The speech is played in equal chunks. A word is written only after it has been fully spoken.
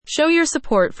Show your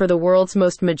support for the world's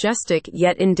most majestic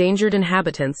yet endangered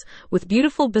inhabitants with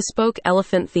beautiful bespoke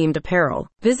elephant-themed apparel.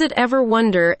 Visit Ever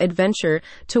Wonder Adventure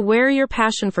to wear your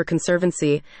passion for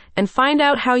conservancy and find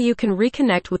out how you can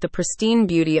reconnect with the pristine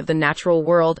beauty of the natural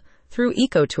world through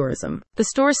ecotourism. The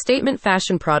store's statement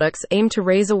fashion products aim to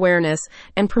raise awareness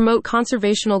and promote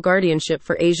conservational guardianship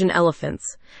for Asian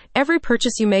elephants. Every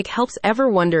purchase you make helps Ever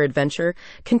Wonder Adventure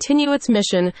continue its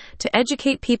mission to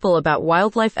educate people about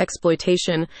wildlife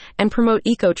exploitation and promote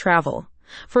eco-travel.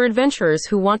 For adventurers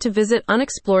who want to visit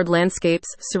unexplored landscapes,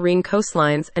 serene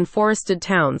coastlines, and forested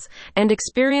towns, and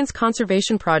experience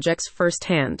conservation projects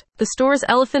firsthand. The store's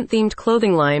elephant-themed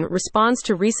clothing line responds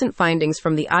to recent findings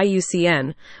from the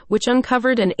IUCN, which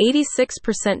uncovered an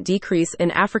 86% decrease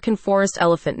in African forest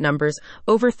elephant numbers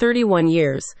over 31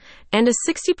 years, and a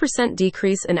 60%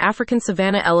 decrease in African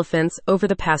savanna elephants over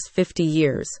the past 50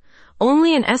 years.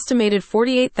 Only an estimated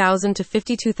 48,000 to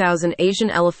 52,000 Asian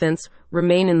elephants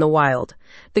remain in the wild.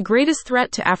 The greatest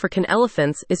threat to African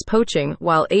elephants is poaching,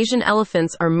 while Asian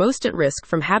elephants are most at risk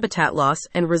from habitat loss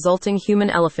and resulting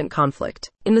human-elephant conflict.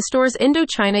 In the store's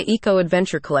Indochina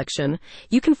Eco-Adventure collection,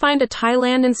 you can find a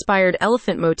Thailand-inspired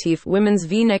elephant motif women's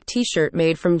V-neck t-shirt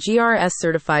made from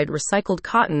GRS-certified recycled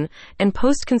cotton and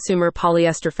post-consumer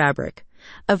polyester fabric.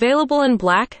 Available in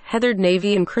black, heathered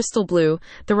navy, and crystal blue,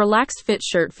 the relaxed fit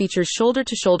shirt features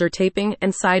shoulder-to-shoulder taping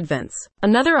and side vents.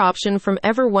 Another option from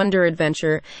Ever Wonder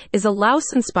Adventure is a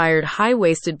Laos-inspired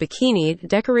high-waisted bikini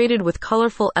decorated with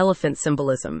colorful elephant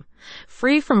symbolism.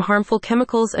 Free from harmful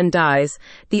chemicals and dyes,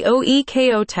 the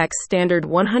OEKO-Tex Standard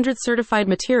 100 certified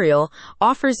material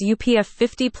offers UPF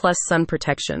 50+ sun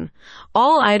protection.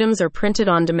 All items are printed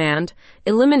on demand,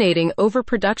 eliminating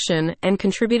overproduction and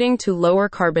contributing to lower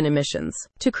carbon emissions.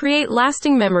 To create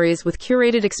lasting memories with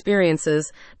curated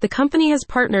experiences, the company has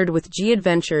partnered with G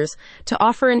Adventures to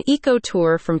offer an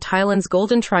eco-tour from Thailand's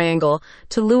Golden Triangle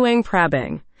to Luang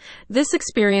Prabang. This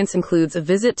experience includes a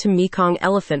visit to Mekong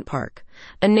Elephant Park,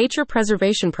 a nature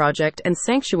preservation project and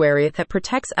sanctuary that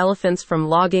protects elephants from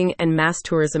logging and mass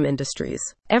tourism industries.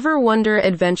 Ever Wonder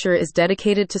Adventure is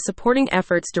dedicated to supporting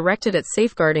efforts directed at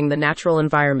safeguarding the natural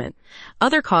environment.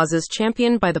 Other causes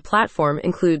championed by the platform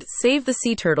include Save the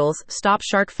Sea Turtles, Stop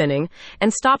Shark Finning,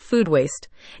 and Stop Food Waste.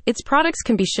 Its products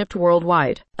can be shipped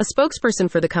worldwide. A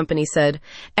spokesperson for the company said,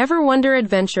 "Ever Wonder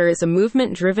Adventure is a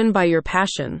movement driven by your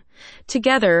passion.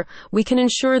 Together, we can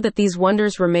ensure that these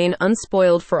wonders remain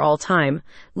unspoiled for all time,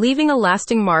 leaving a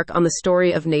lasting mark on the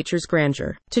story of nature's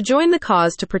grandeur." To join the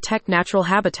cause to protect natural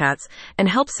habitats and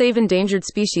help save endangered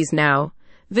species now,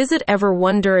 visit Ever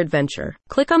Wonder Adventure.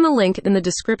 Click on the link in the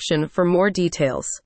description for more details.